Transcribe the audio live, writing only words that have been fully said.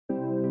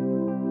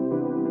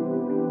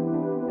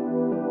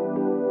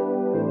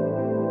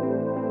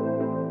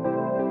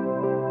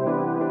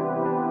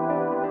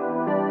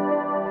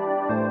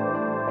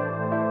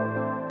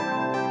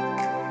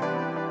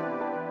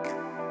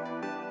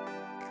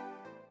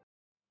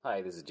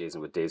Hi, this is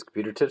Jason with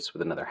DavesComputerTips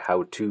with another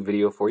how-to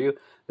video for you.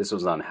 This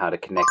was on how to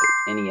connect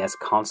an NES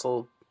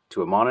console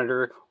to a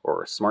monitor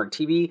or a smart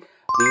TV.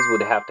 These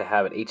would have to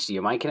have an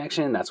HDMI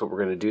connection. That's what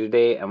we're going to do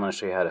today. I'm going to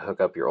show you how to hook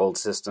up your old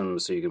system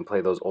so you can play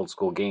those old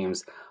school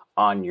games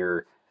on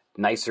your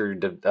nicer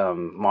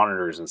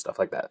monitors and stuff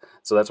like that.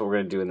 So that's what we're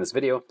going to do in this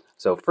video.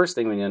 So first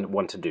thing we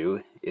want to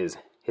do is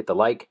hit the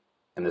like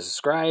and the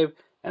subscribe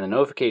and the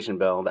notification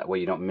bell. That way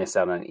you don't miss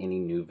out on any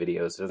new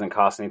videos. It doesn't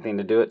cost anything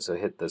to do it, so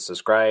hit the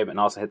subscribe and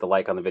also hit the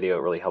like on the video.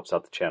 It really helps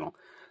out the channel.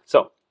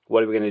 So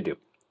what are we going to do?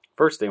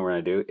 First thing we're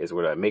going to do is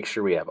we're going to make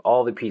sure we have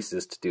all the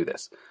pieces to do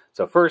this.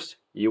 So first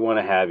you want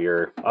to have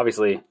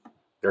obviously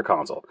your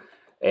console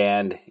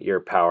and your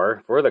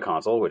power for the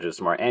console, which is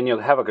smart, and you'll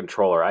have a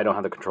controller. I don't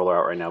have the controller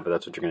out right now, but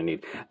that's what you're going to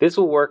need. This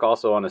will work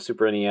also on a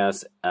Super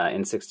NES,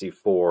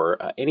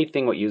 N64,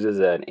 anything that uses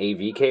an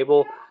AV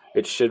cable.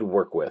 It should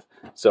work with.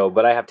 So,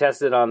 but I have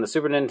tested on the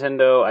Super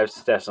Nintendo, I've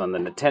tested on the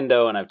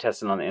Nintendo, and I've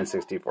tested on the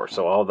N64.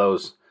 So all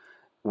those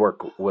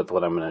work with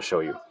what I'm going to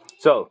show you.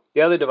 So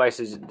the other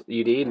devices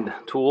you need,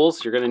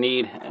 tools, you're going to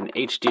need an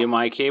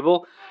HDMI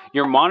cable.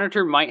 Your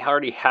monitor might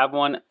already have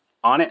one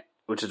on it,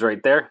 which is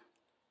right there.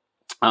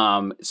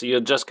 So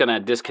you're just going to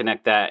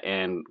disconnect that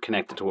and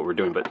connect it to what we're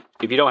doing. But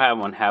if you don't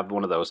have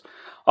one of those.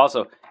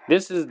 Also,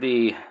 this is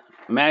the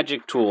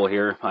magic tool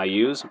here I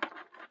use.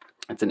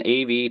 It's an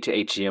AV to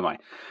HDMI.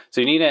 So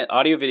you need an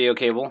audio video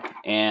cable,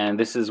 and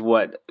this is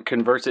what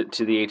converts it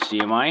to the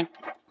HDMI.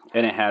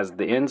 And it has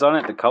the ends on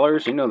it, the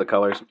colors, you know the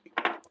colors,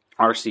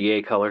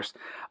 RCA colors.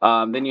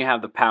 Then you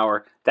have the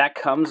power. That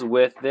comes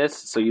with this,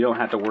 so you don't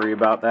have to worry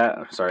about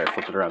that. Sorry, I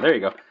flipped it around. There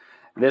you go.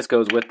 This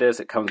goes with this.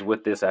 It comes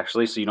with this,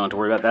 actually, so you don't have to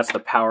worry about it. That's the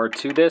power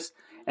to this.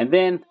 And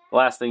then the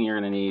last thing you're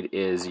going to need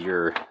is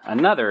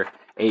another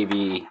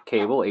AV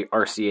cable, a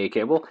RCA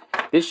cable.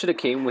 This should have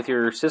came with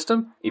your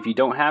system. If you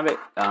don't have it,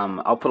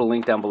 I'll put a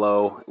link down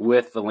below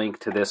with the link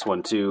to this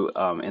one too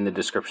in the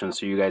description,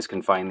 so you guys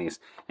can find these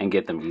and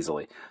get them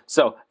easily.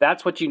 So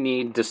that's what you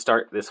need to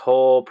start this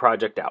whole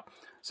project out.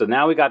 So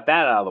now we got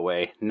that out of the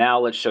way. Now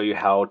let's show you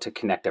how to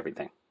connect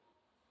everything.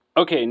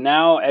 Okay,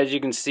 now as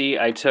you can see,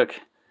 I took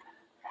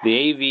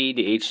the AV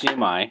to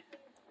HDMI.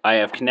 I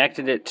have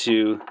connected it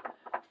to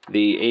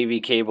the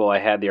AV cable I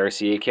had, the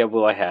RCA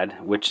cable I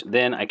had, which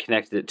then I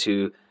connected it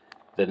to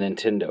the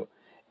Nintendo.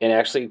 And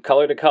actually,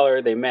 color to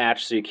color, they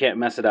match, so you can't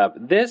mess it up.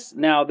 This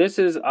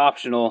is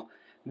optional.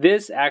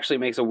 This actually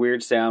makes a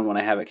weird sound when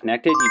I have it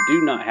connected. You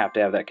do not have to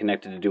have that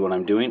connected to do what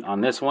I'm doing on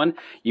this one.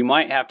 You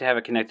might have to have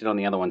it connected on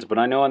the other ones, but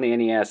I know on the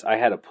NES, I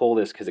had to pull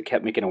this because it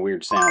kept making a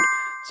weird sound.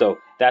 So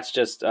that's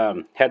just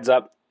heads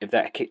up. If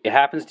it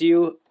happens to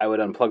you, I would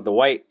unplug the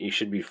white. You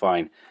should be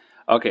fine.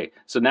 Okay,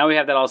 so now we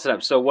have that all set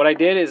up. So what I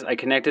did is I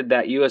connected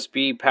that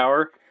USB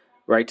power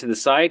right to the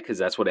side, because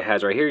that's what it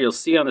has right here. You'll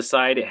see on the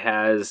side it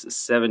has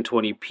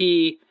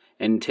 720p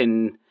and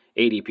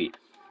 1080p.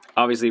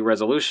 Obviously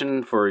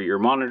resolution for your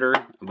monitor,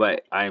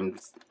 but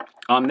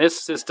on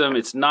this system,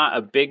 it's not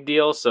a big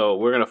deal, so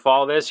we're going to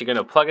follow this. You're going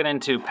to plug it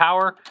into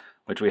power,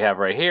 which we have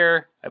right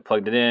here. I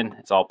plugged it in.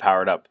 It's all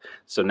powered up.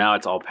 So now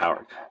it's all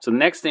powered. So the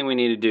next thing we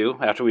need to do,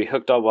 after we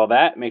hooked up all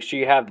that, make sure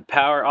you have the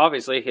power.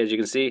 Obviously, as you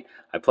can see,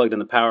 I plugged in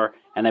the power,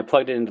 and I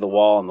plugged it into the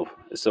wall,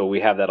 so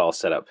we have that all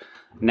set up.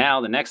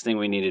 Now the next thing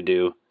we need to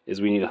do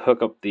is we need to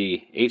hook up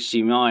the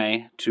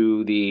HDMI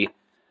to the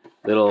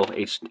little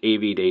AV to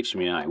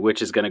HDMI,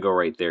 which is going to go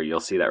right there. You'll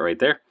see that right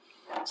there.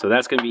 So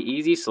that's going to be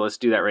easy, so let's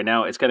do that right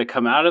now. It's going to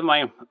come out of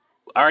I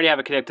already have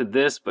it connected to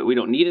this, but we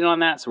don't need it on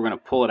that, so we're going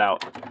to pull it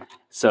out.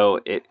 So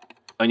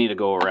I need to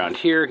go around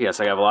here. Yes,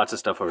 I have lots of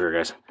stuff over here,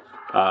 guys.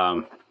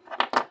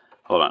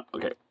 Hold on.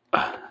 Okay.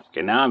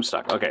 Okay, now I'm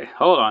stuck. Okay,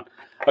 hold on.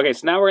 Okay,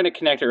 so now we're going to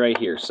connect it right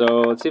here. So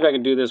let's see if I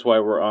can do this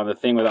while we're on the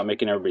thing without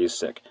making everybody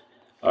sick.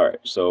 All right,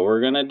 so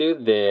we're going to do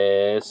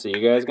this. So you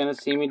guys are going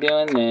to see me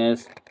doing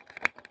this.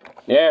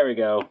 There we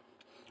go.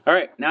 All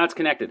right, now it's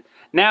connected.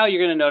 Now you're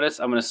going to notice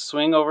I'm going to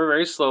swing over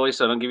very slowly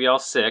so I don't give you all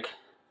sick.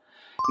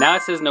 Now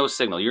it says no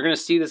signal. You're going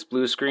to see this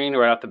blue screen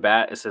right off the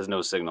bat. It says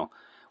no signal,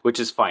 which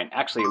is fine.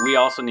 Actually, we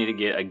also need to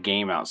get a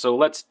game out. So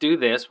let's do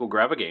this. We'll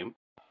grab a game.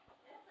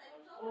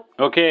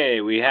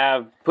 Okay, we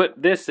have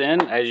put this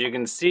in. As you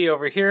can see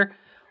over here,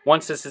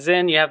 once this is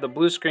in, you have the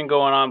blue screen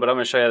going on, but I'm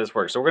going to show you how this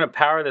works. So we're going to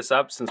power this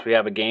up since we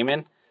have a game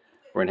in.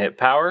 We're going to hit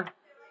power.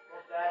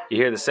 You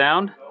hear the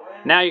sound?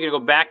 Now you're going to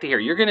go back to here.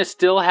 You're going to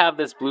still have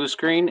this blue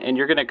screen, and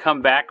you're going to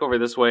come back over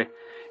this way,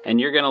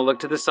 and you're going to look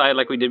to the side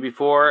like we did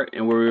before,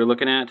 and where we were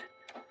looking at.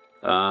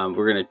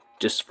 We're going to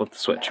just flip the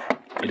switch.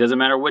 It doesn't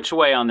matter which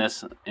way on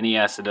this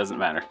NES, it doesn't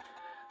matter.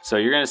 So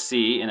you're going to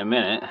see in a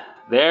minute,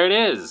 there it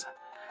is.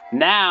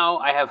 Now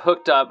I have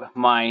hooked up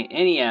my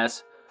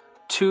NES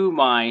to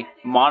my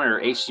monitor,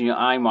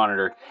 HDMI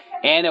monitor,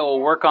 and it will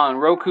work on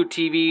Roku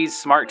TVs,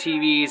 smart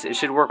TVs. It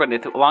should work on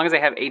it as long as I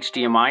have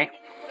HDMI.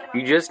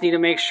 You just need to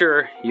make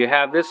sure you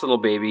have this little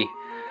baby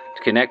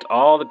to connect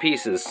all the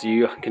pieces so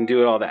you can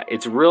do all that.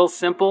 It's real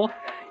simple.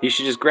 You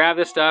should just grab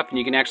this stuff and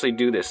you can actually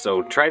do this.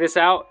 So try this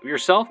out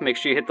yourself. Make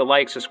sure you hit the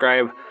like,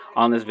 subscribe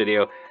on this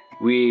video.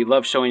 We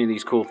love showing you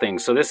these cool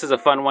things. So this is a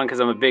fun one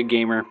because I'm a big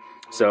gamer.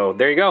 So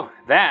there you go.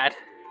 That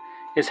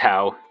is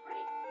how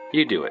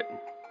you do it.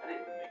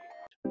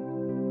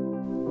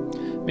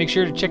 Make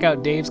sure to check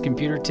out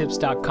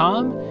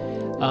DavesComputerTips.com,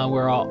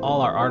 where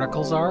all our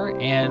articles are,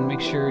 and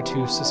make sure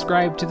to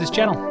subscribe to this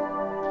channel.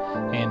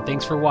 And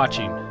thanks for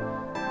watching.